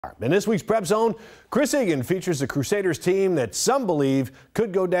In this week's Prep Zone, Chris Egan features the Crusaders team that some believe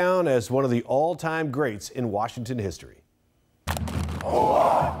could go down as one of the all-time greats in Washington history. The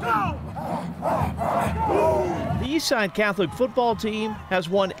Eastside Catholic football team has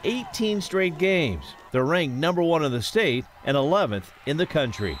won 18 straight games. They're ranked #1 in the state and 11th in the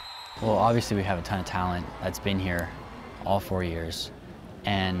country. Well, obviously we have a ton of talent that's been here all 4 years,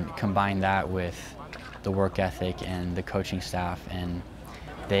 and combine that with the work ethic and the coaching staff, and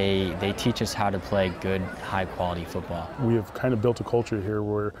they teach us how to play good, high-quality football. We have kind of built a culture here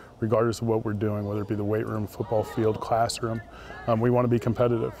where, regardless of what we're doing, whether it be the weight room, football field, classroom, we want to be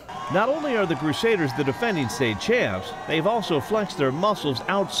competitive. Not only are the Crusaders the defending state champs, they've also flexed their muscles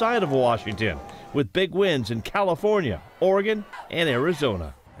outside of Washington with big wins in California, Oregon, and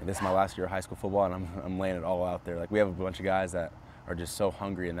Arizona. This is my last year of high school football, and I'm laying it all out there. Like, we have a bunch of guys that are just so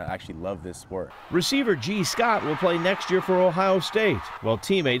hungry and that actually love this sport. Receiver G. Scott will play next year for Ohio State, while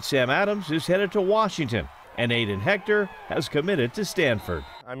teammate Sam Adams is headed to Washington, and Aiden Hector has committed to Stanford.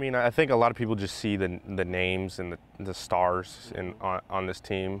 I mean, I think a lot of people just see the names and the stars on this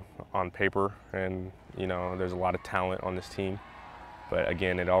team on paper, and you know, there's a lot of talent on this team. But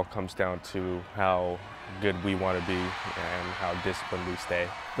again, it all comes down to how good we want to be and how disciplined we stay.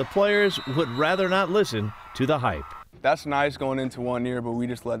 The players would rather not listen to the hype. That's nice going into 1 year, but we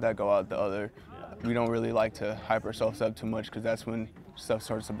just let that go out the other. We don't really like to hype ourselves up too much, because that's when stuff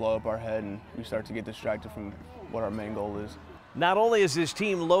starts to blow up our head and we start to get distracted from what our main goal is. Not only is this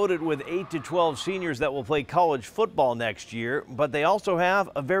team loaded with 8 to 12 seniors that will play college football next year, but they also have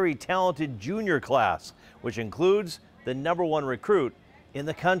a very talented junior class, which includes the #1 recruit in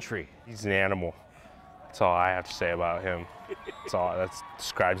the country. He's an animal. That's all I have to say about him. That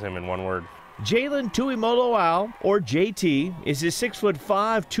describes him in one word. Jalen Tuimoloau, or JT, is a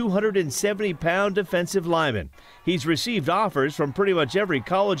 6'5", 270-pound defensive lineman. He's received offers from pretty much every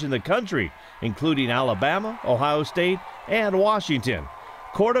college in the country, including Alabama, Ohio State, and Washington.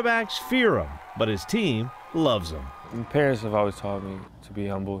 Quarterbacks fear him, but his team loves him. My parents have always taught me to be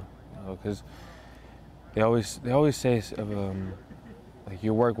humble, because they always say like,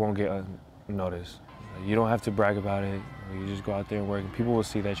 your work won't get noticed. You don't have to brag about it. You just go out there and work, and people will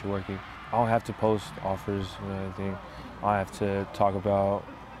see that you're working. I don't have to post offers and everything. I have to talk about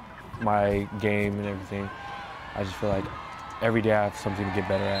my game and everything. I just feel like every day I have something to get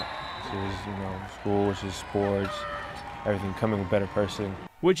better at, which is, school, which is sports, everything, becoming a better person.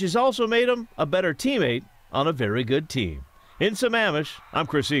 Which has also made him a better teammate on a very good team. In Sammamish, I'm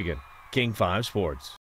Chris Egan, King 5 Sports.